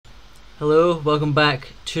Hello, welcome back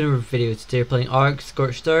to another video. Today we're playing Ark,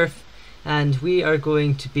 Scorched Earth, and we are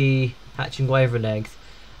going to be hatching wyvern eggs.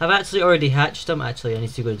 I've actually already hatched them. Actually, I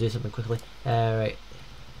need to go do something quickly. Right.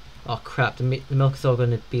 Oh crap, the milk is all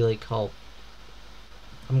going to be like all...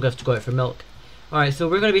 I'm going to have to go out for milk. Alright, so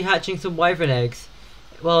we're going to be hatching some wyvern eggs.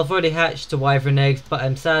 Well, I've already hatched the wyvern eggs,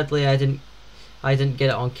 but sadly I didn't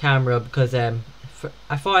get it on camera because I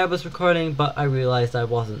thought I was recording, but I realised I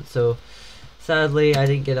wasn't. So sadly, I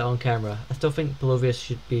didn't get it on camera. I still think Palovius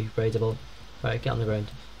should be rideable. Right, get on the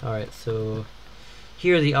ground. Alright, so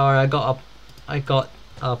here they are. I got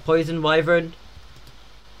a poison wyvern.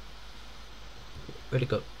 Where'd it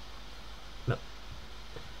go? No.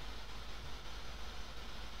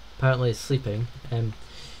 Apparently it's sleeping.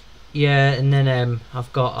 Yeah, and then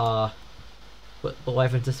I've got what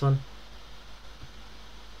wyvern's this one?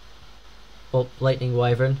 Well, lightning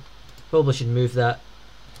wyvern. Probably should move that.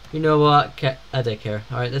 You know what? I don't care.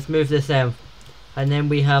 Alright, let's move this and then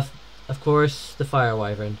we have, of course, the fire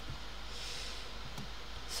wyvern.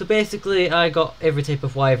 So basically, I got every type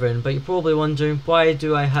of wyvern, but you're probably wondering, why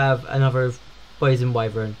do I have another poison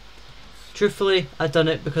wyvern? Truthfully, I've done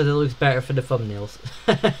it because it looks better for the thumbnails.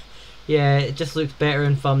 Yeah, it just looks better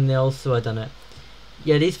in thumbnails, so I've done it.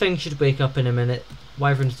 Yeah, these things should wake up in a minute.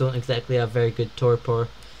 Wyverns don't exactly have very good torpor,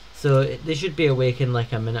 so they should be awake in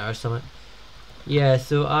like a minute or something. Yeah,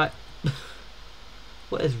 so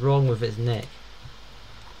what is wrong with its neck?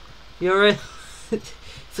 You alright? It's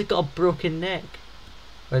like got a broken neck.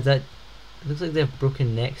 Or is that... It looks like they have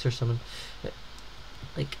broken necks or something.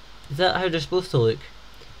 Like, is that how they're supposed to look?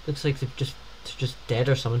 Looks like they're just dead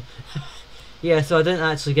or something. Yeah, so I didn't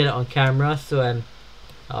actually get it on camera, so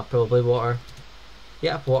probably water.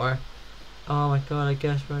 Yeah, water. Oh my god, I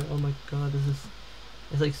guess right. Oh my god,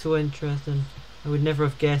 it's like so interesting. I would never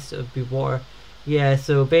have guessed it would be water. Yeah,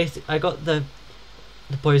 so basically I got the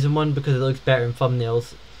poison one because it looks better in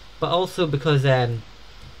thumbnails, but also because I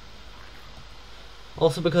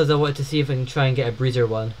wanted to see if I can try and get a breeder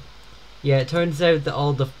one. Yeah, it turns out that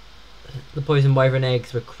all the poison wyvern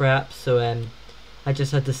eggs were crap, so I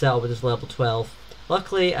just had to settle with this level 12.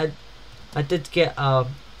 Luckily, I did get a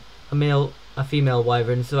female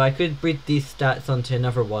wyvern, so I could breed these stats onto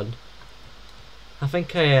another one. I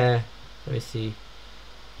think let me see.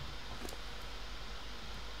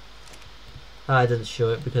 I didn't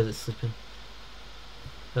show it because it's sleeping.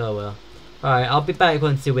 Oh well. Alright, I'll be back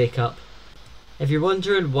once they wake up. If you're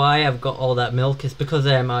wondering why I've got all that milk, it's because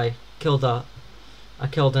I killed an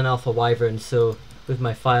alpha wyvern, so with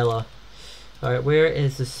my phyla. Alright, where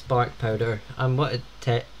is the spark powder? I want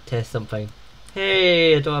to test something.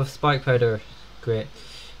 Hey, I don't have spark powder. Great.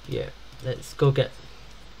 Yeah, let's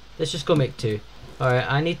just go make 2. Alright,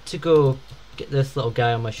 I need to go get this little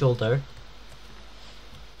guy on my shoulder.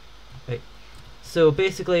 Right. So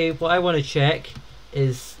basically what I want to check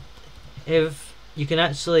is if you can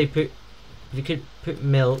actually put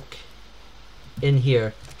milk in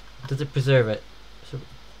here. Does it preserve it? So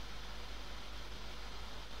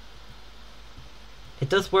it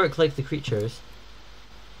does work like the creatures.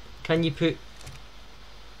 Can you put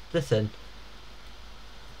this in?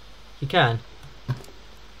 You can.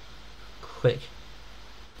 Quick.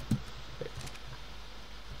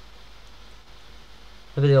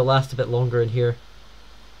 Maybe they'll last a bit longer in here.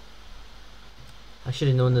 I should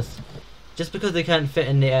have known this. Just because they can't fit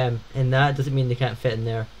in the in that doesn't mean they can't fit in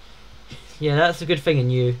there. Yeah, that's a good thing in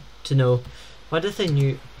you to know. Why did I say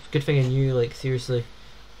new? Good thing in you, like seriously.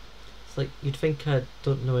 It's like you'd think I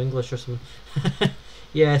don't know English or something.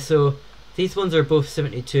 Yeah, so these ones are both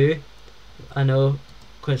 72. I know,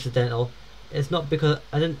 coincidental. It's not because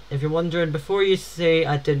I didn't. If you're wondering, before you say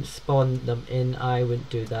I didn't spawn them in, I wouldn't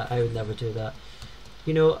do that. I would never do that.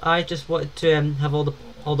 You know, I just wanted to have all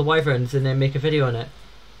the wyverns and then make a video on it.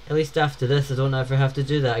 At least after this, I don't ever have to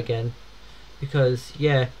do that again. Because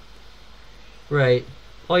yeah, right.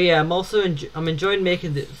 Oh yeah, I'm enjoying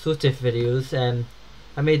making the Sotif videos.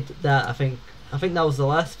 I made that. I think that was the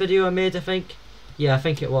last video I made. I think. Yeah, I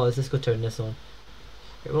think it was. Let's go turn this on.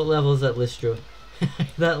 What level is that Listro?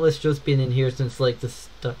 That Listro's been in here since like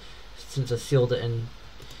since I sealed it in.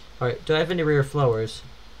 Alright, do I have any rare flowers?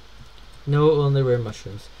 No, only rare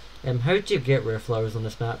mushrooms. How do you get rare flowers on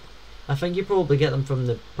this map? I think you probably get them from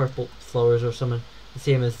the purple flowers or something. The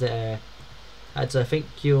same as the actually I think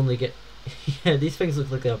you only get yeah, these things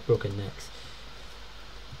look like they have broken necks.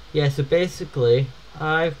 Yeah, so basically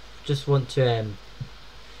I just want to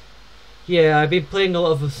yeah, I've been playing a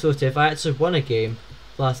lot of Sotif. I actually won a game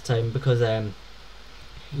last time because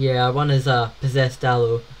yeah, I won as a possessed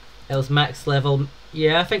aloe. It was max level.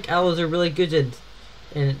 Yeah, I think aloes are really good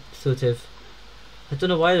in Sotif. I don't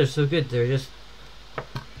know why they're so good. They're just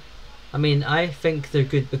I mean, I think they're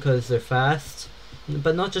good because they're fast,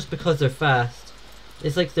 but not just because they're fast.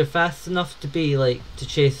 It's like they're fast enough to be like to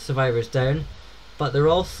chase survivors down, but they're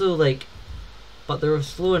also like, but they're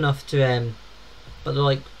slow enough to but they're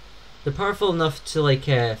like, they're powerful enough to like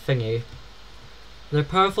thingy. They're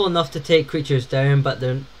powerful enough to take creatures down, but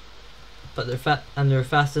they're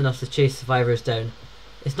fast enough to chase survivors down.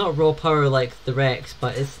 It's not raw power like the Rex,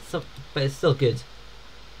 but it's still good.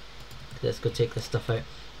 Let's go take this stuff out.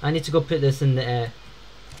 I need to go put this in the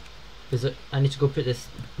I need to go put this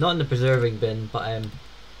not in the preserving bin, but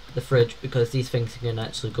the fridge, because these things can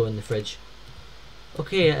actually go in the fridge.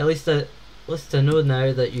 Okay, at least I know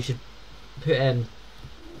now that you should put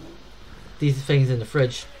these things in the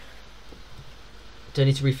fridge. Do I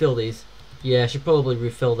need to refill these? Yeah, I should probably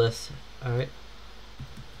refill this. Alright.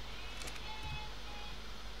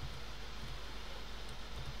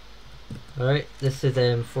 Alright, this is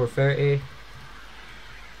 430.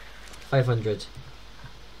 500.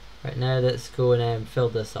 Right, now let's go and fill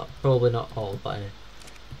this up. Probably not all, but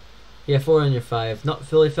yeah, 405. Not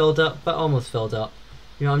fully filled up, but almost filled up.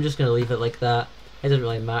 You know, I'm just gonna leave it like that. It doesn't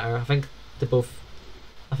really matter. I think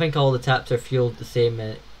all the taps are fueled the same,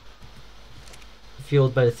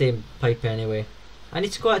 fueled by the same pipe anyway. I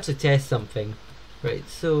need to go actually test something. Right,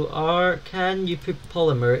 so can you put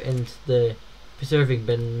polymer into the preserving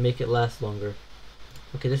bin and make it last longer?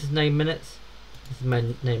 Okay, this is 9 minutes. This is my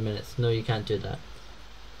 9 minutes. No, you can't do that.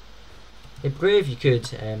 It'd be great if you could.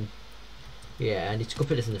 Yeah, I need to go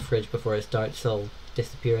put this in the fridge before it starts all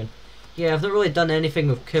disappearing. Yeah, I've not really done anything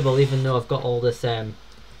with kibble, even though I've got all this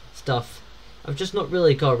stuff. I've just not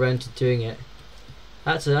really got around to doing it.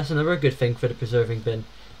 Actually, that's another good thing for the preserving bin.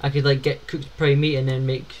 I could like get cooked prime meat and then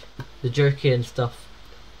make the jerky and stuff.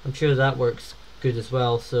 I'm sure that works good as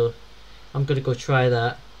well, so I'm gonna go try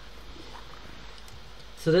that.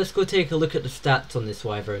 So let's go take a look at the stats on this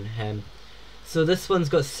Wyvern. So this one's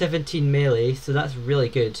got 17 melee, so that's really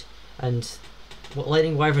good. And what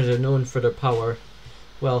lightning Wyverns are known for their power.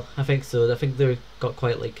 Well, I think so. I think they've got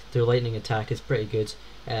quite like their lightning attack is pretty good.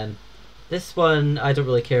 This one I don't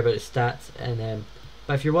really care about its stats, and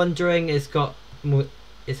but if you're wondering, it's got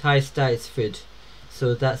its highest stat is food,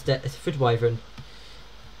 so it's a food Wyvern.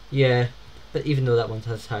 Yeah, but even though that one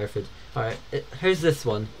has higher food. Alright, how's this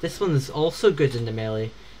one? This one is also good in the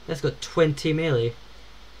melee. That's got 20 melee,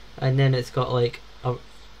 and then it's got like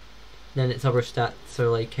then its other stats are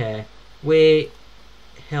like weight,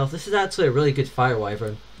 health. This is actually a really good fire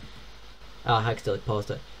Wyvern. I accidentally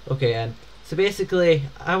paused it. Okay, so basically,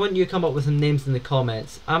 I want you to come up with some names in the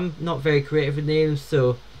comments. I'm not very creative with names,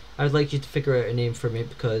 so I would like you to figure out a name for me,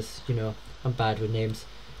 because, you know, I'm bad with names.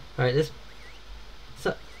 Alright,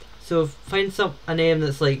 so find a name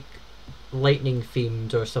that's like lightning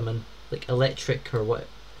themed or something, like electric or what,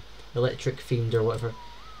 electric themed or whatever.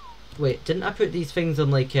 Wait, didn't I put these things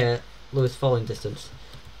on like lowest falling distance?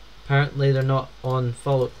 Apparently they're not on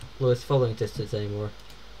lowest falling distance anymore.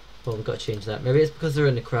 Well, we've got to change that. Maybe it's because they're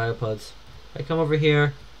in the cryopods. Right, come over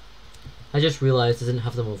here. I just realised I didn't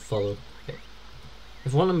have them on follow. Okay.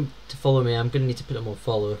 If I want them to follow me, I'm going to need to put them on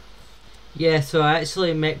follow. Yeah, so I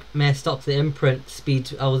actually messed up the imprint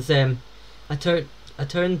speed. I was I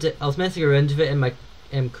was messing around with it in my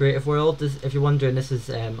creative world. If you're wondering, this is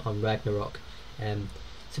on Ragnarok.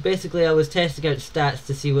 So basically, I was testing out stats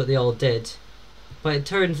to see what they all did, but it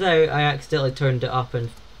turns out I accidentally turned it up, and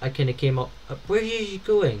I kind of came up. Where are you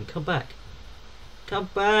going? Come back! Come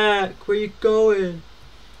back! Where are you going?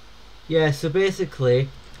 Yeah. So basically,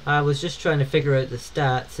 I was just trying to figure out the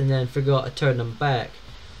stats, and then forgot to turn them back.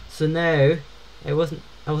 So now, I wasn't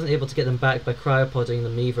able to get them back by cryopodding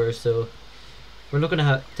them either. So we're not gonna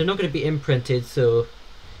have. They're not gonna be imprinted. So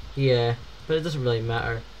yeah, but it doesn't really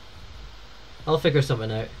matter. I'll figure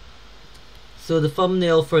something out. So the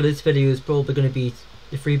thumbnail for this video is probably going to be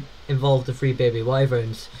the free baby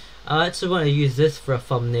wyverns. I actually want to use this for a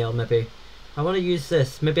thumbnail. Maybe I want to use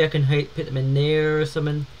this. Maybe I can put them in there or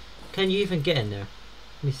something. Can you even get in there?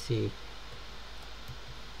 Let me see.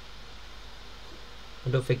 I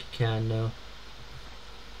don't think you can. No.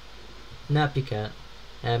 Nope, you can't.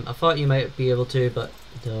 I thought you might be able to, but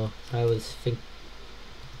no. I was thinking.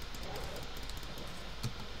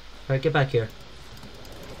 Alright, get back here.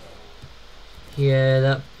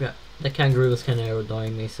 Yeah, that kangaroo was kind of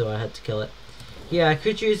annoying me, so I had to kill it. Yeah, I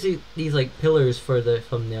could use these like pillars for the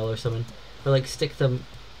thumbnail or something, or like stick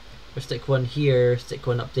one here, stick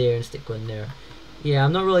one up there, and stick one there. Yeah,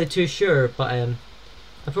 I'm not really too sure, but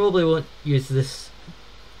I probably won't use this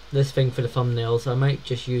thing for the thumbnails. I might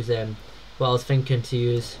just use what I was thinking to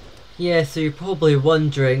use. Yeah, so you're probably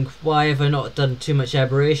wondering, why have I not done too much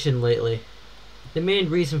aberration lately? The main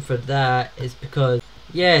reason for that is because,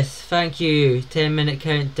 Yes, thank you. 10-minute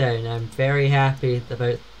countdown. I'm very happy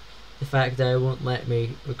about the fact that it won't let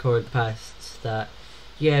me record past that.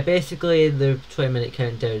 Yeah, basically the 20-minute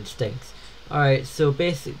countdown stinks. Alright, so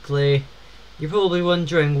basically, you're probably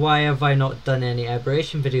wondering why have I not done any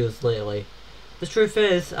aberration videos lately. The truth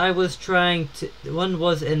is, I was trying to. One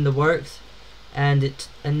was in the works, and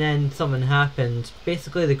then something happened.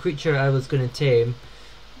 Basically, the creature I was going to tame.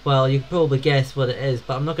 Well, you can probably guess what it is,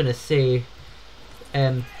 but I'm not going to say.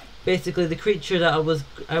 Basically, the creature that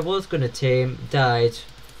I was going to tame died.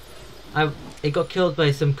 It got killed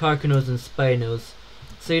by some Carcanos and Spinos.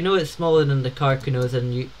 So you know it's smaller than the Carcanos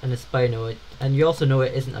and a Spino, and you also know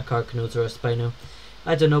it isn't a Carcanos or a Spino.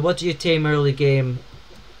 I don't know. What do you tame early game?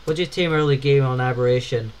 What do you tame early game on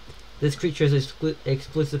Aberration? This creature is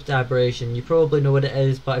exclusive to Aberration. You probably know what it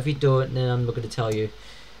is, but if you don't, then I'm not going to tell you.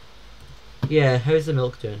 Yeah, how's the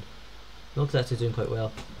milk doing? Milk's actually doing quite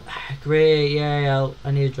well. Great, yeah,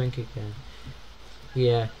 I need a drink again.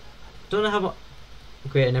 Yeah. Don't know how much.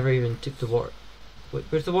 Great, I never even took the water. Wait,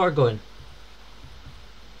 where's the water going?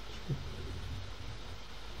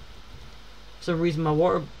 For some reason my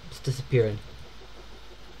water's disappearing.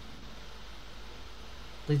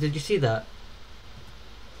 Like, did you see that?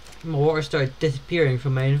 My water started disappearing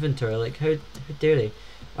from my inventory. Like, how dare they?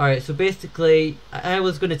 Alright, so basically, I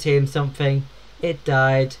was going to tame something. It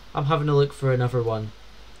died. I'm having to look for another one.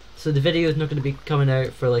 So the video is not going to be coming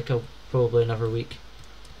out for like probably another week.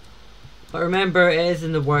 But remember, it is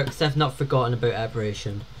in the works. I've not forgotten about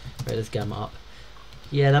Aberration. Right, let's get them up.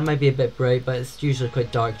 Yeah, that might be a bit bright, but it's usually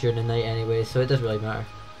quite dark during the night anyway, so it doesn't really matter.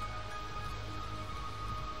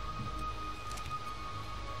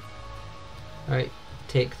 Alright,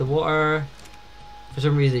 take the water. For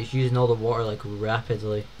some reason it's using all the water like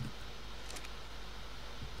rapidly.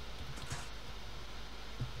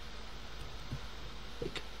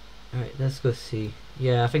 Alright, let's go see.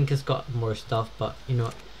 Yeah, I think it's got more stuff, but you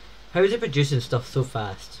know, how is it producing stuff so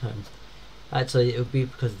fast? Actually, it would be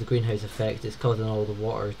because of the greenhouse effect. It's causing all the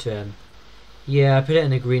water to. Yeah, I put it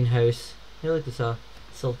in a greenhouse. Hey, look, there's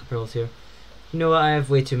silica pearls here. You know what? I have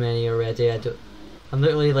way too many already. I'm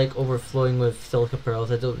literally like overflowing with silica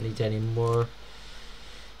pearls. I don't need any more.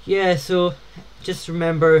 Yeah, so just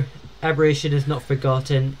remember, Aberration is not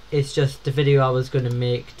forgotten. It's just the video I was going to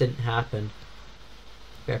make didn't happen.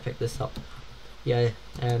 Better pick this up. Yeah.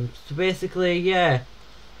 So basically, yeah.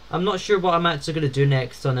 I'm not sure what I'm actually going to do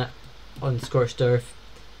next on Scorched Earth.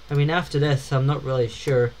 I mean, after this, I'm not really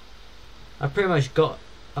sure. I've pretty much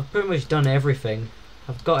done everything.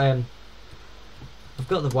 I've got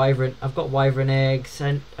the Wyvern. I've got Wyvern eggs,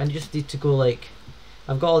 and I just need to go like.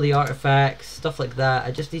 I've got all the artifacts, stuff like that.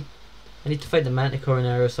 I need to fight the Manticore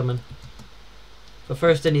now or something. But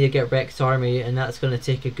first, I need to get Rex Army, and that's going to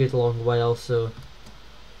take a good long while. So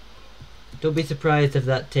don't be surprised if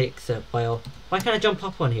that takes a while. Why can't I jump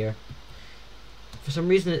up on here? For some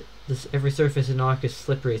reason, every surface in Ark is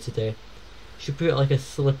slippery today. Should put like a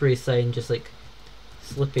slippery sign, just like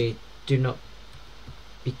slippy. Do not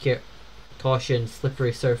be caution,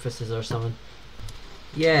 slippery surfaces or something.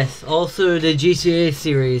 Yes, also the GTA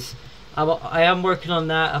series. I am working on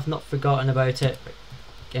that. I've not forgotten about it.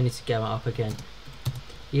 I need to gamma up again.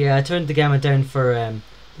 Yeah, I turned the gamma down for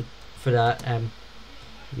that.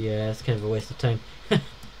 Yeah, it's kind of a waste of time.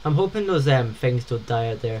 I'm hoping those things don't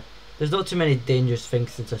die out there. There's not too many dangerous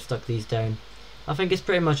things since I stuck these down. I think it's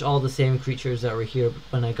pretty much all the same creatures that were here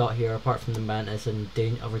when I got here, apart from the mantis and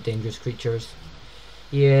other dangerous creatures.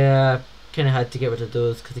 Yeah, kind of had to get rid of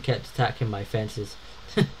those because they kept attacking my fences.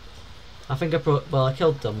 I think I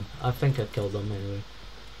killed them. I think I killed them anyway.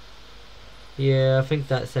 Yeah, I think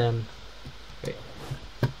that's right.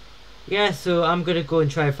 Yeah, so I'm gonna go and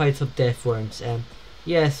try and find some death worms.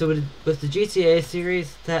 Yeah, so with the GTA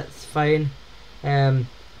series, that's fine.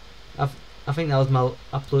 I think that was my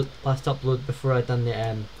last upload before I done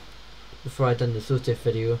the Sotif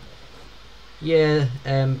video. Yeah,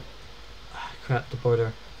 crap, the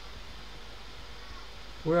border.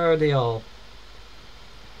 Where are they all?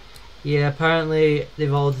 Yeah, apparently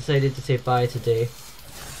they've all decided to say bye today.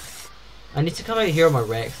 I need to come out here on my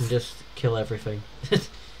Rex and just kill everything.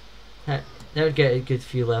 That would get a good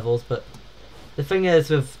few levels, but the thing is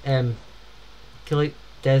with killing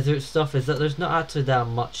desert stuff is that there's not actually that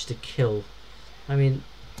much to kill. I mean,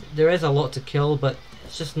 there is a lot to kill, but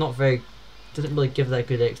it's just not very. Doesn't really give that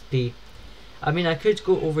good XP. I mean, I could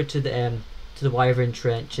go over to the Wyvern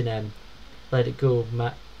trench and let it go,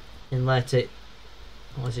 and let it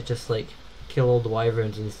just like kill all the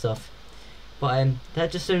wyverns and stuff. But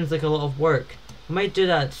that just sounds like a lot of work. I might do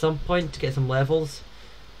that at some point to get some levels.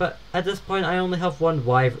 But at this point, I only have one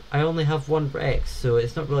Rex, so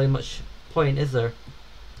it's not really much point, is there?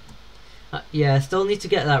 Yeah, I still need to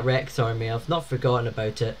get that Rex army. I've not forgotten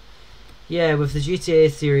about it. Yeah, with the GTA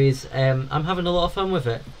series, I'm having a lot of fun with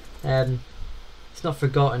it. It's not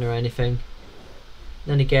forgotten or anything.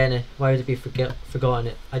 Then again, why would it be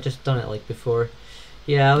forgotten? I just done it like before.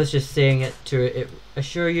 Yeah, I was just saying it to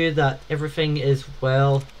assure you that everything is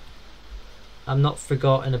well. I'm not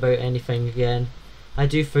forgotten about anything again. I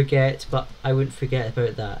do forget, but I wouldn't forget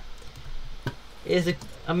about that.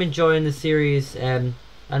 I'm enjoying the series, and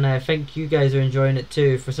I think you guys are enjoying it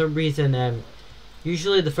too. For some reason,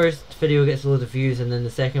 usually the first video gets a load of views and then the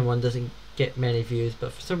second one doesn't get many views,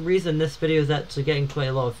 but for some reason this video is actually getting quite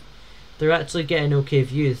a lot of... They're actually getting okay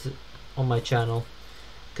views on my channel.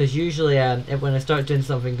 Because usually when I start doing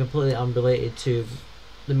something completely unrelated to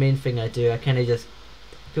the main thing I do, I kind of just...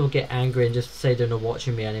 People get angry and just say they're not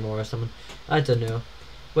watching me anymore or something. I don't know.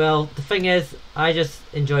 Well, the thing is, I just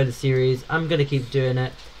enjoy the series. I'm going to keep doing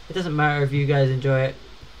it. It doesn't matter if you guys enjoy it.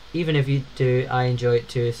 Even if you do, I enjoy it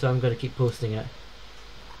too, so I'm going to keep posting it.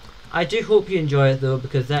 I do hope you enjoy it though,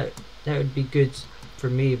 because that would be good for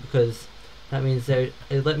me, because that means that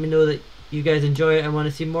it let me know that you guys enjoy it and want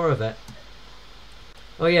to see more of it.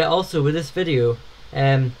 Oh yeah, also with this video,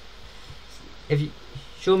 if you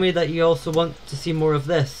show me that you also want to see more of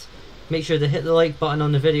this, make sure to hit the like button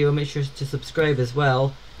on the video, make sure to subscribe as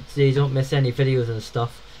well, so you don't miss any videos and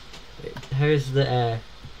stuff. How's the,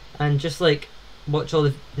 and just like, watch all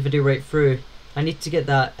the video right through. I need to get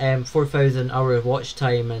that 4,000 hour watch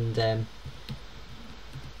time, and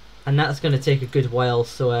that's going to take a good while,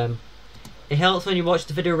 so it helps when you watch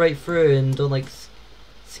the video right through and don't like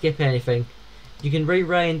skip anything. You can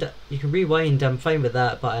rewind, I'm fine with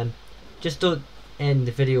that, but just don't end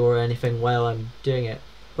the video or anything while I'm doing it.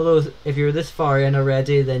 Although if you're this far in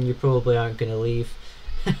already, then you probably aren't going to leave.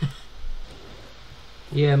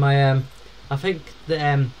 Yeah, my I think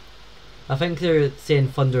they're saying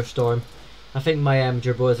thunderstorm. I think my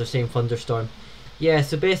gerbos are saying thunderstorm. Yeah,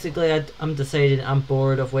 so basically I'm deciding I'm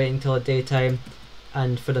bored of waiting till a daytime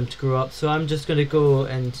and for them to grow up, so I'm just gonna go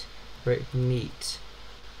and meat.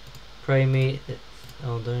 Primate,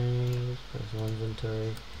 all down, personal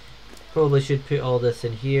inventory. Probably should put all this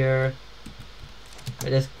in here.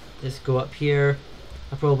 Right, let's go up here.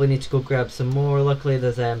 I probably need to go grab some more. Luckily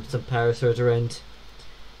there's some power swords around.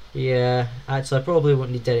 Yeah, actually I probably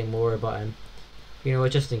won't need any more, but you know,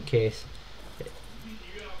 just in case.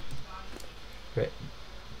 Right.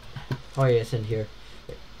 Oh yeah, it's in here.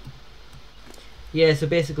 Right. Yeah, so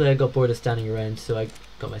basically I got bored of standing around, so I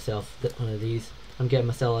got myself one of these. I'm getting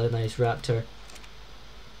myself a nice raptor.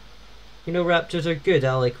 You know, raptors are good.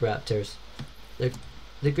 I like raptors.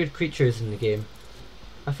 They're good creatures in the game.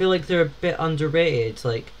 I feel like they're a bit underrated.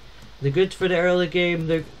 Like, they're good for the early game.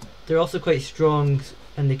 They're also quite strong,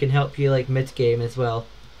 and they can help you like mid game as well.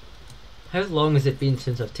 How long has it been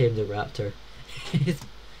since I've tamed a raptor?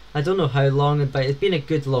 I don't know how long, but it's been a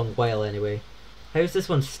good long while anyway. How's this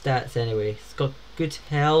one's stats anyway? It's got good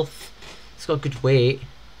health. It's got good weight.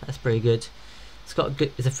 That's pretty good. It's got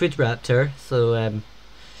good. It's a food raptor, so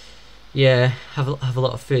yeah, have a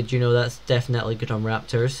lot of food. You know, that's definitely good on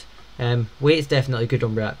raptors. Weight's definitely good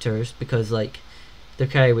on raptors because like their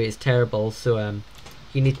carry weight is terrible. So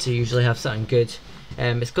you need to usually have something good.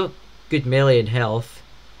 It's got good melee and health.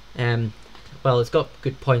 Well, it's got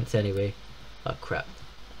good points anyway. Oh crap.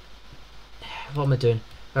 What am I doing?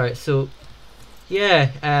 Alright, so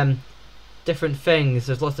yeah, different things.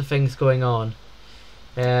 There's lots of things going on.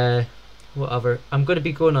 Whatever. I'm going to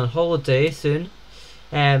be going on holiday soon.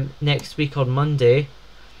 Next week on Monday.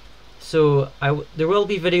 So there will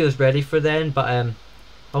be videos ready for then, but I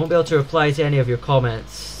won't be able to reply to any of your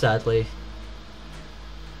comments, sadly.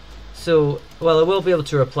 So, well, I will be able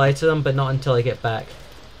to reply to them, but not until I get back.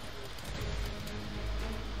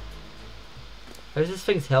 How's this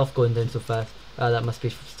thing's health going down so fast? Ah, that must be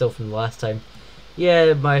still from the last time.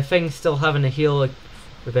 Yeah, my thing's still having to heal a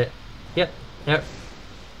bit. Yep, yep.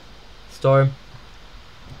 Storm.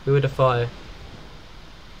 Who would have thought it?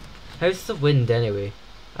 How's the wind anyway?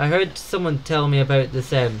 I heard someone tell me about this,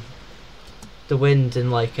 the wind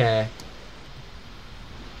and like,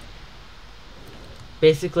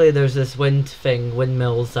 basically there's this wind thing,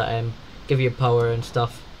 windmills that give you power and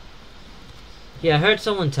stuff. Yeah, I heard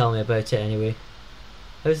someone tell me about it anyway.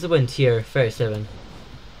 How's the wind here? 37.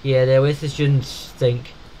 Yeah, the Oasis dunes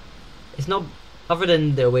stink. It's not, other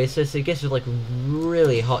than the Oasis, it gets like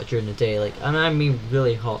really hot during the day, like, and I mean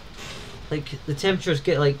really hot. Like, the temperatures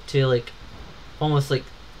get like to like, almost like,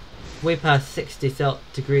 way past 60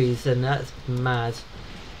 degrees, and that's mad.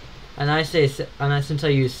 And since I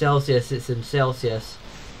use Celsius, it's in Celsius.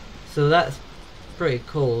 So that's pretty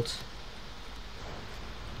cold.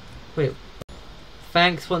 Wait,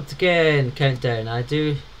 Thanks once again, Countdown. I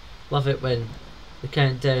do love it when the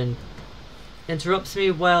countdown interrupts me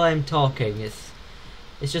while I'm talking. It's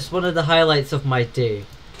just one of the highlights of my day.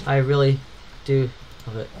 I really do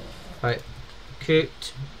love it. Alright,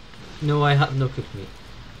 cooked. No, I have no cooked meat.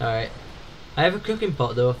 Alright, I have a cooking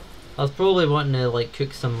pot though. I was probably wanting to like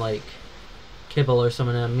cook some like kibble or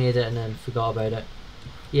something, and I made it and then forgot about it.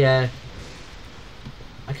 Yeah,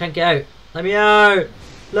 I can't get out. Let me out!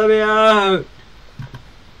 Let me out!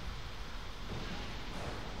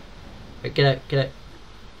 Right, get out, get out.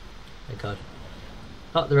 My god.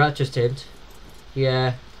 Oh, the rapture's tamed.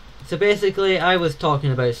 Yeah. So basically, I was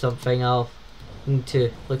talking about something. I'll need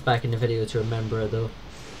to look back in the video to remember it though.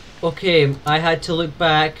 Okay, I had to look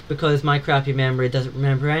back because my crappy memory doesn't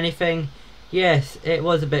remember anything. Yes, it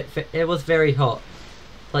was it was very hot.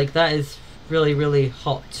 Like, that is really, really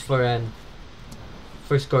hot for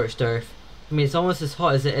Scorched Earth. I mean, it's almost as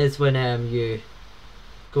hot as it is when you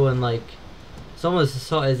go and like, it's almost as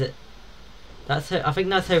hot as it. That's how, I think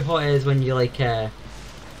that's how hot it is when you like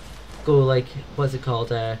go like, what's it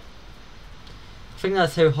called? I think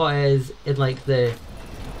that's how hot it is in like the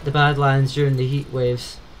Badlands during the heat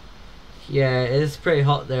waves. Yeah, it is pretty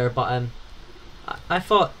hot there, but I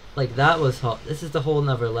thought like that was hot. This is the whole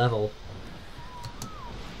nother level.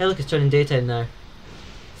 Hey look, it's turning daytime now.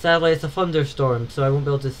 Sadly it's a thunderstorm, so I won't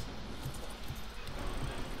be able to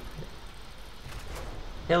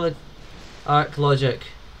hey look, arc logic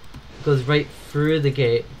goes right through the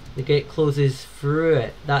gate. The gate closes through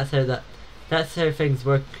it. That's how things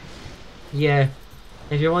work. Yeah.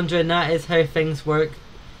 If you're wondering, that is how things work.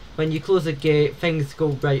 When you close a gate, things go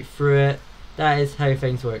right through it. That is how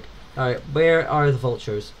things work. Alright, where are the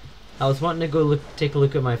vultures? I was wanting to go take a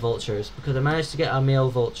look at my vultures because I managed to get a male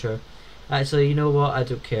vulture. Actually, you know what? I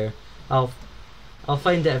don't care. I'll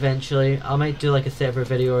find it eventually. I might do like a separate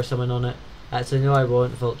video or something on it. Actually, no, I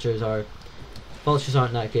won't. Vultures aren't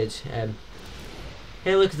that good.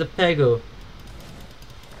 Hey, look, it's a pego.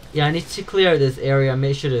 Yeah, I need to clear out this area and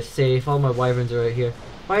make sure it's safe. All my wyverns are out here.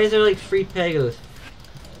 Why is there like 3 pegos?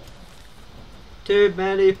 Too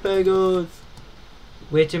many pegos.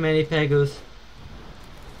 Way too many pegos.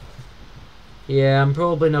 Yeah, I'm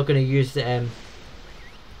probably not going to use the I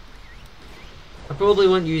probably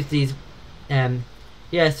won't use these.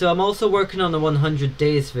 Yeah, so I'm also working on the 100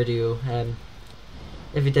 days video.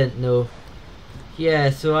 If you didn't know. Yeah,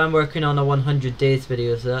 so I'm working on a 100 days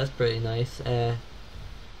video, so that's pretty nice.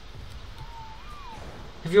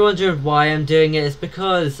 If you're wondering why I'm doing it, it's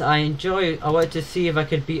because I wanted to see if I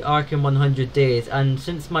could beat Ark in 100 days, and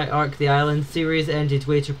since my Ark the Island series ended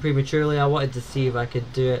way too prematurely, I wanted to see if I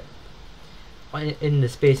could do it in the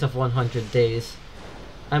space of 100 days.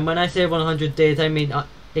 And when I say 100 days, I mean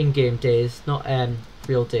in-game days, not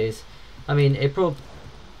real days. I mean,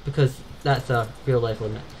 because that's a real life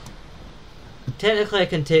limit. Technically I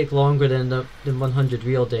can take longer than 100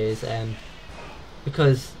 real days,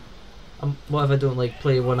 because what if I don't like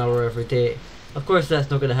play 1 hour every day? Of course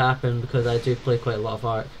that's not going to happen because I do play quite a lot of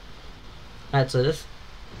Ark. Actually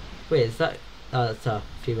wait, is that, oh, that's a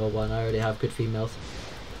female one. I already have good females.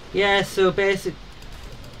 Yeah, so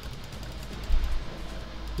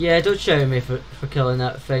yeah, don't shout at me for killing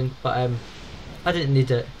that thing, but I didn't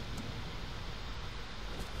need it.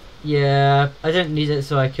 Yeah, I didn't need it,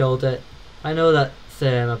 so I killed it. I know that's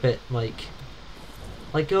a bit like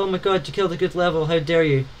oh my god, you killed a good level, how dare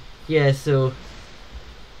you. Yeah, so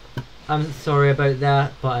I'm sorry about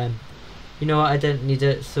that, but you know what, I didn't need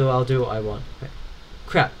it, so I'll do what I want. Right.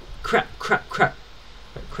 Crap, crap, crap, crap.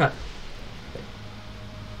 Right, crap.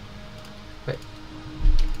 Right.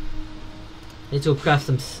 Need to go craft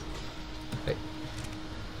some right.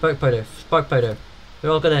 Spark powder, spark powder.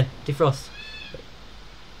 We're all gonna defrost.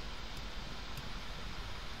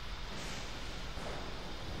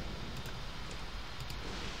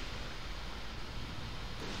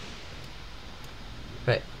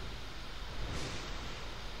 Right.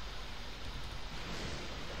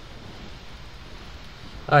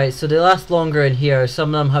 Alright, so they last longer in here.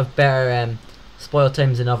 Some of them have better spoil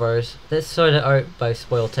times than others. Let's sort it out by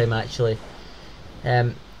spoil time actually.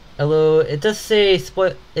 Although it does say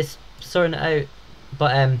it's sorting it out,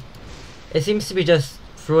 but it seems to be just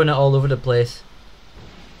throwing it all over the place.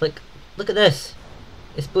 Like, look at this.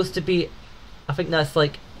 It's supposed to be, I think that's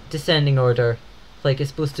like descending order. Like it's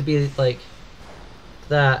supposed to be like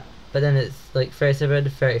that, but then it's like 37,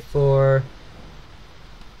 34.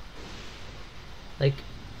 Like,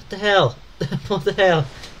 what the hell? What the hell?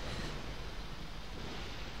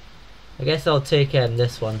 I guess I'll take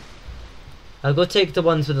this one. I'll go take the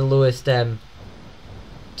ones with the lowest to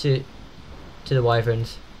the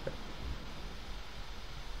wyverns.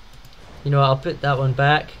 You know what, I'll put that one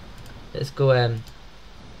back. Let's go alright,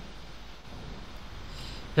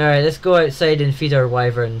 let's go outside and feed our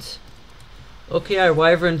wyverns. Okay, our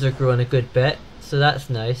wyverns are growing a good bit, so that's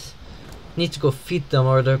nice. Need to go feed them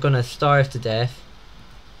or they're gonna starve to death.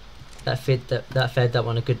 That fed that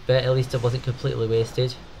one a good bit, at least it wasn't completely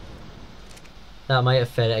wasted. That might have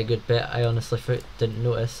fed it a good bit, I honestly didn't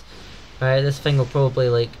notice. Alright, this thing will probably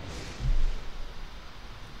like...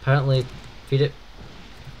 apparently feed it.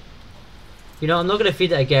 You know, I'm not gonna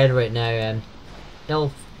feed it again right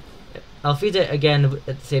now. I'll feed it again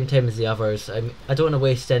at the same time as the others. I don't want to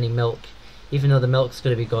waste any milk, even though the milk's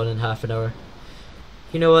gonna be gone in half an hour.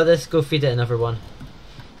 You know what? Let's go feed it another one.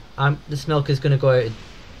 This milk is gonna go out of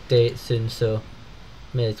date soon, so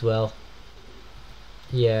may as well.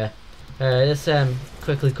 Yeah. Let's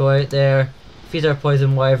quickly go out there, feed our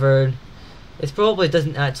poison wyvern. It probably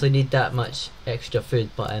doesn't actually need that much extra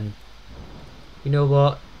food, but you know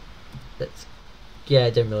what? Yeah,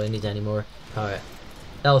 it didn't really need any more. Alright,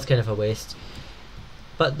 that was kind of a waste.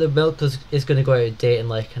 But the milk is gonna go out of date in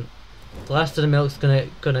like the last of the milk's gonna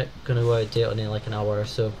go out of date in like an hour or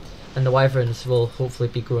so, and the wyverns will hopefully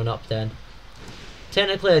be grown up then.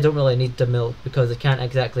 Technically, I don't really need the milk because I can't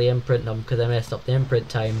exactly imprint them because I messed up the imprint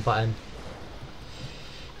time. But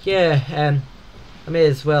yeah, I may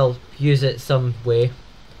as well use it some way.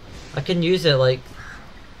 I can use it like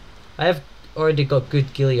I have already got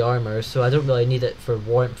good ghillie armor, so I don't really need it for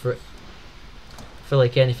warmth for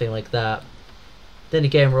like anything like that. Then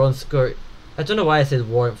again, we're on Scorched. I don't know why I said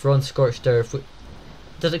warmth. We're on Scorched Earth.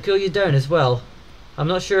 Does it cool you down as well? I'm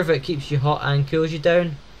not sure if it keeps you hot and cools you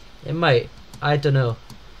down. It might. I don't know.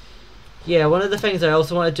 Yeah, one of the things I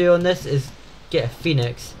also want to do on this is get a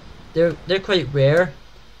phoenix. They're quite rare.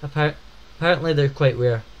 Apparently they're quite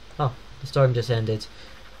rare. Oh, the storm just ended.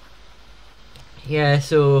 Yeah,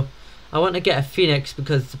 so I want to get a phoenix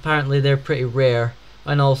because apparently they're pretty rare,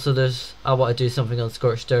 and also I want to do something on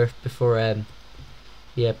Scorched Earth before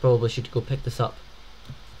yeah, probably should go pick this up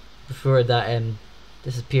before that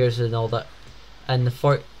disappears and all that, and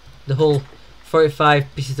the whole 45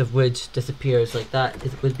 pieces of wood disappears like that.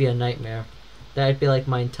 It would be a nightmare. That'd be like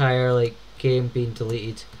my entire like game being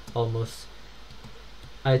deleted almost.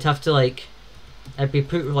 I'd have to like, I'd be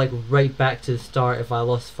put like right back to the start if I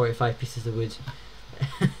lost 45 pieces of wood.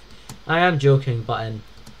 I am joking, but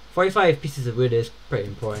 45 pieces of wood is pretty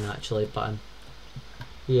important actually. But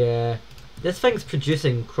yeah, this thing's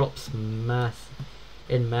producing crops in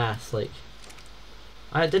mass. Like,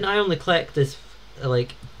 I only collect this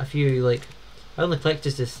like a few like. I only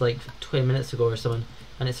collected this like 20 minutes ago or something,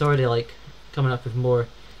 and it's already like coming up with more.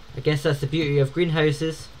 I guess that's the beauty of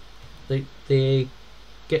greenhouses. They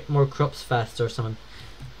get more crops faster or something.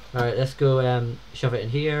 Alright, let's go shove it in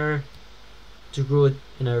here to grow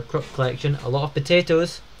in our crop collection. A lot of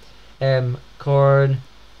potatoes, corn,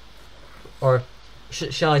 or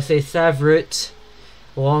shall I say savroot,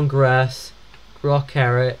 long grass, raw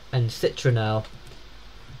carrot, and citronelle.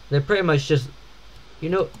 They're pretty much just, you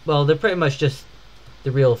know, well, they're pretty much just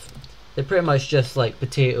they're pretty much just like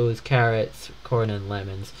potatoes, carrots, corn, and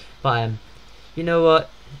lemons. But you know what?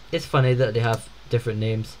 It's funny that they have different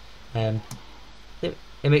names. It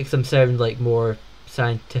makes them sound like more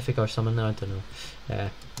scientific or something. I don't know.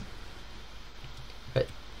 Right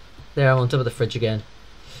there, I'm on top of the fridge again.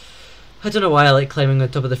 I don't know why I like climbing on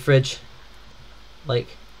top of the fridge. Like,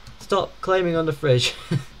 stop climbing on the fridge.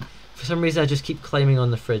 For some reason, I just keep climbing on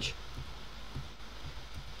the fridge.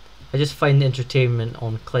 I just find entertainment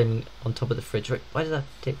on climbing on top of the fridge. Right, why did I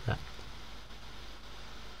take that?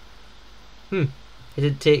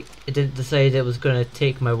 It didn't decide it was gonna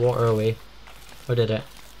take my water away. Or did it?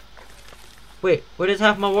 Wait, where does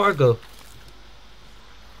half my water go?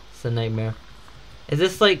 It's a nightmare. Is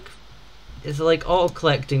it like auto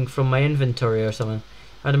collecting from my inventory or something?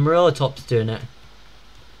 Are the Morella tops doing it?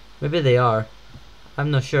 Maybe they are.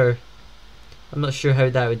 I'm not sure. I'm not sure how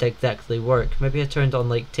that would exactly work. Maybe I turned on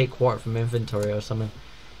like take water from inventory or something.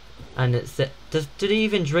 And do they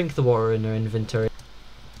even drink the water in their inventory?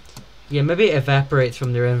 Yeah, maybe it evaporates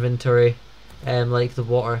from their inventory, like the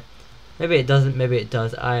water. Maybe it doesn't, maybe it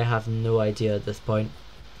does. I have no idea at this point.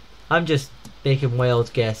 I'm just making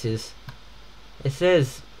wild guesses. It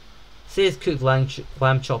says cooked lamb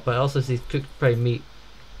chop, but it also says cooked prime meat.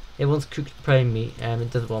 It wants cooked prime meat,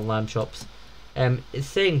 it doesn't want lamb chops. It's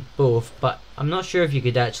saying both, but I'm not sure if you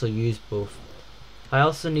could actually use both. I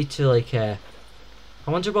also need to like, I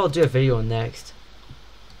wonder what I'll do a video on next.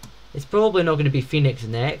 It's probably not going to be Phoenix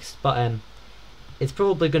next, but it's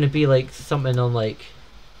probably going to be like something on like,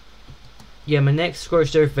 yeah, my next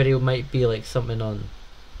Scorched Earth video might be like something on,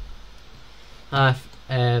 might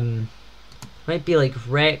be like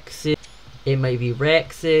Rex. It might be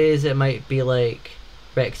Rexes, it might be like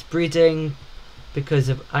Rex breeding, because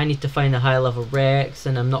if I need to find a high level Rex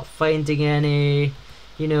and I'm not finding any,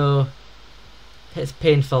 you know, it's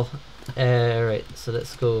painful. Right, so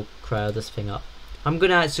let's go crowd this thing up. I'm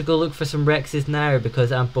gonna actually go look for some Rexes now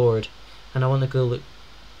because I'm bored, and I want to go look.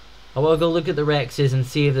 I want to go look at the Rexes and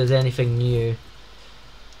see if there's anything new.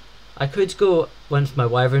 I could go once my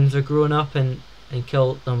Wyverns are grown up and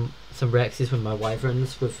kill them some Rexes with my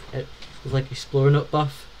Wyverns with like Explorer Note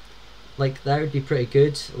buff. Like that would be pretty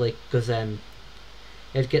good. Like because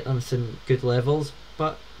it'd get them some good levels.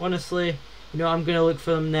 But honestly, you know, I'm gonna look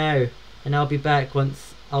for them now, and I'll be back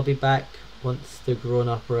once they're grown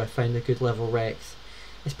up or I find a good level Rex.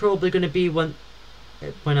 It's probably gonna be when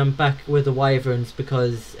I'm back with the Wyverns,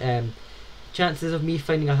 because chances of me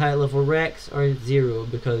finding a high level Rex are 0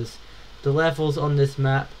 because the levels on this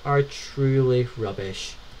map are truly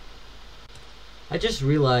rubbish. I just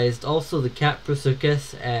realised also the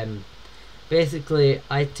Caprosuchus, basically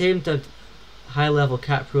I tamed a high level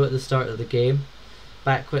Capro at the start of the game,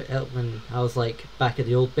 back when I was like back at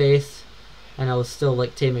the old base, and I was still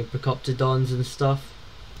like taming Procoptodons and stuff.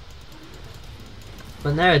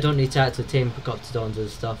 But now I don't need to actually tame Procoptodons and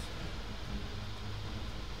stuff.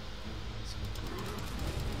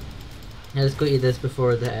 Now let's go eat this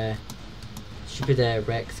before the stupid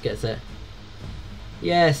Rex gets it.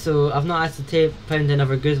 Yeah, so I've not actually found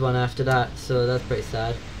another good one after that, so that's pretty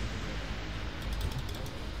sad.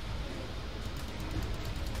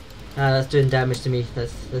 Ah, that's doing damage to me.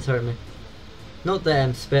 That's hurting me. Not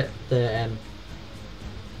the spit, the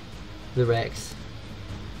Rex.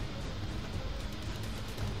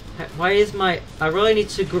 Why is my? I really need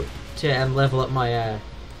to level up my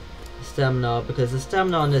stamina, because the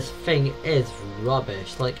stamina on this thing is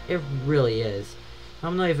rubbish. Like it really is.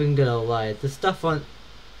 I'm not even gonna lie. The stuff on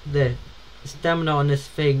the stamina on this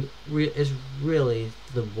thing is really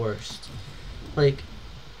the worst. Like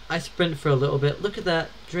I sprint for a little bit. Look at that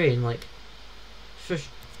drain. Like just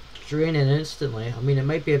draining instantly. I mean, it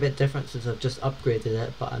might be a bit different since I've just upgraded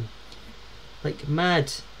it, but I'm like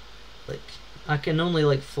mad. Like I can only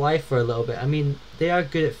like fly for a little bit. I mean, they are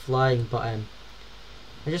good at flying, but I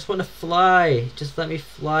just want to fly. Just let me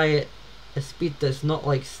fly at a speed that's not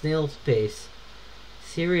like snail's pace.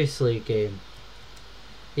 Seriously, game.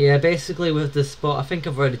 Yeah, basically with this spot, I think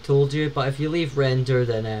I've already told you, but if you leave render,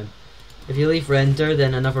 then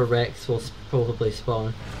another Rex will probably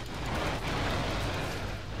spawn.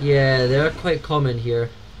 Yeah, they are quite common here.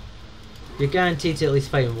 You're guaranteed to at least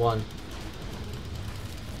find one.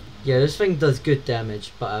 Yeah, this thing does good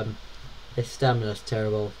damage, but its stamina's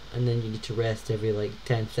terrible, and then you need to rest every like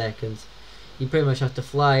 10 seconds. You pretty much have to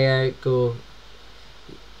fly out, go,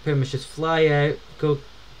 pretty much just fly out, go,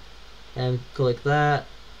 and go like that.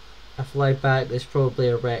 I fly back. There's probably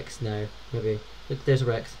a Rex now, maybe. Look, there's a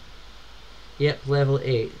Rex. Yep, level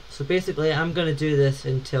 8. So basically I'm gonna do this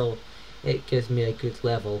until it gives me a good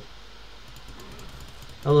level.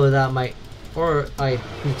 Although that might, or I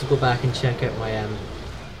need to go back and check out my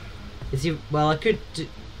well, I could do,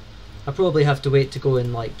 I probably have to wait to go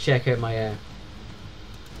and like check out my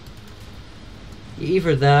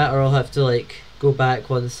either that, or I'll have to like go back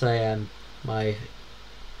once I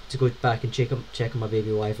to go back and check on my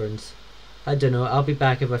baby Wyverns. I don't know. I'll be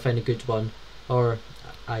back if I find a good one, or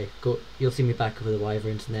you'll see me back with the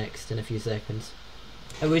Wyverns next in a few seconds.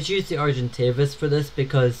 I would use the Argentavis for this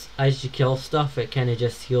because as you kill stuff, it kind of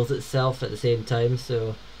just heals itself at the same time,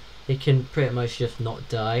 so it can pretty much just not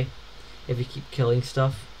die if you keep killing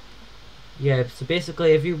stuff. Yeah, so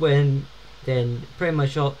basically if you win, then pretty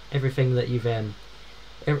much everything that you've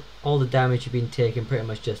all the damage you've been taking pretty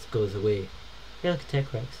much just goes away. Yeah, look at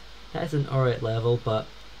Tech Rex. That is an alright level, but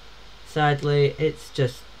sadly it's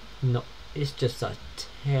just a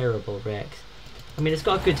terrible Rex. I mean, it's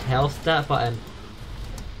got a good health stat, but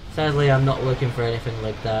sadly I'm not looking for anything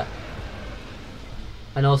like that.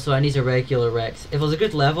 And also I need a regular Rex. If it was a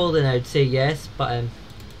good level, then I would say yes, but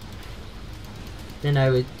then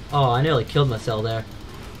I would... Oh, I nearly killed myself there.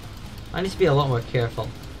 I need to be a lot more careful.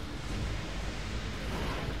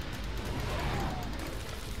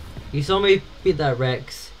 You saw me beat that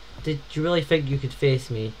Rex. Did you really think you could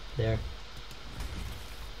face me there?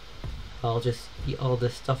 I'll just eat all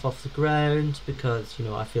this stuff off the ground because, you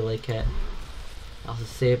know, I feel like it. Also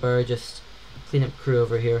Saber, just clean up crew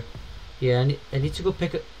over here. Yeah, I need to go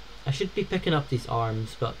pick up... I should be picking up these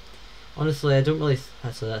arms, but honestly I don't really...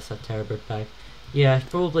 So that's a terrible bag. Yeah, I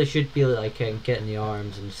probably should be like getting the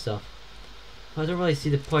arms and stuff. I don't really see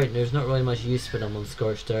the point. There's not really much use for them on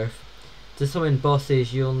Scorched Earth. To summon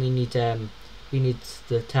bosses, you only need you need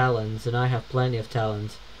the talons, and I have plenty of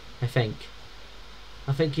talons, I think.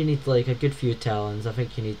 I think you need like a good few talons. I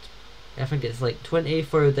think it's like 20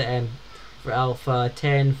 for the for alpha,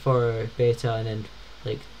 10 for beta, and then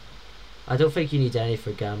like I don't think you need any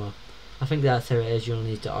for gamma. I think that's how it is. You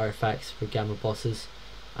only need the artifacts for gamma bosses.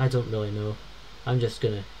 I don't really know. I'm just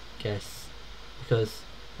gonna guess because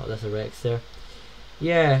there's a Rex there.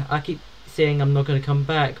 Yeah, I keep saying I'm not gonna come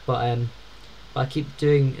back, but I keep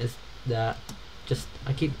doing that.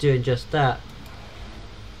 I keep doing just that.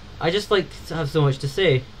 I just like to have so much to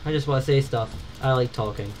say. I just want to say stuff. I like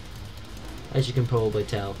talking, as you can probably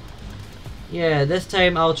tell. Yeah, this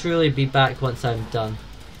time I'll truly be back once I'm done.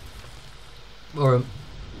 Or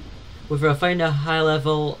whether I find a high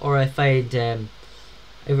level or I find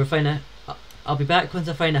I'll be back once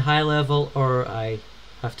I find a high level or I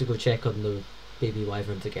have to go check on the baby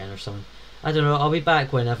wyverns again or something. I don't know, I'll be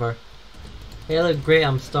back whenever. Hey, look great,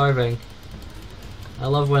 I'm starving. I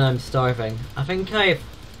love when I'm starving. I think I've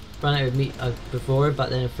run out of meat before, but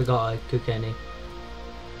then I forgot I'd cook any.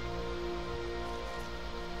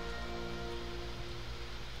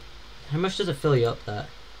 How much does it fill you up, that?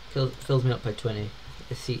 Fills me up by 20.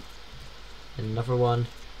 Let's see. Another one.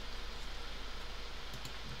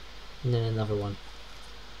 And then another one.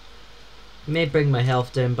 It may bring my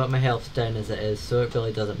health down, but my health's down as it is, so it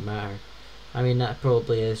really doesn't matter. I mean, that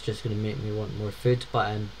probably is just going to make me want more food,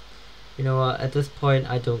 but you know what, at this point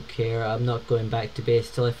I don't care. I'm not going back to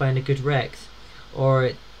base till I find a good Rex.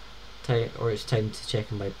 Or it's time to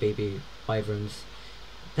check on my baby wyverns.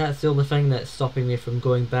 That's the only thing that's stopping me from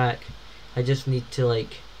going back. I just need to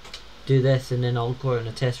like do this and then I'll go out on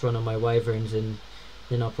a test run on my wyverns and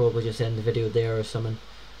then I'll probably just end the video there or something.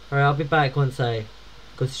 Alright, I'll be back once I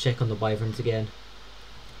go to check on the wyverns again.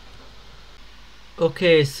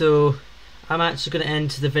 Okay, so I'm actually going to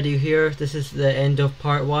end the video here. This is the end of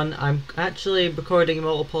part 1. I'm actually recording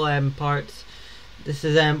multiple parts. This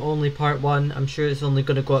is only part 1. I'm sure it's only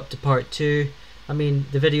going to go up to part 2. I mean,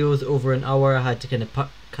 the video is over an hour. I had to kind of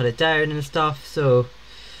cut it down and stuff, so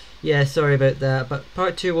yeah, sorry about that. But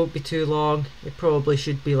part 2 won't be too long. It probably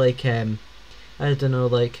should be like I don't know,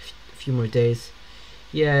 like a few more days.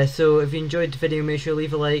 Yeah, so if you enjoyed the video, make sure to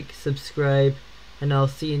leave a like, subscribe, and I'll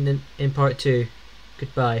see you in part 2.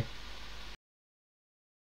 Goodbye.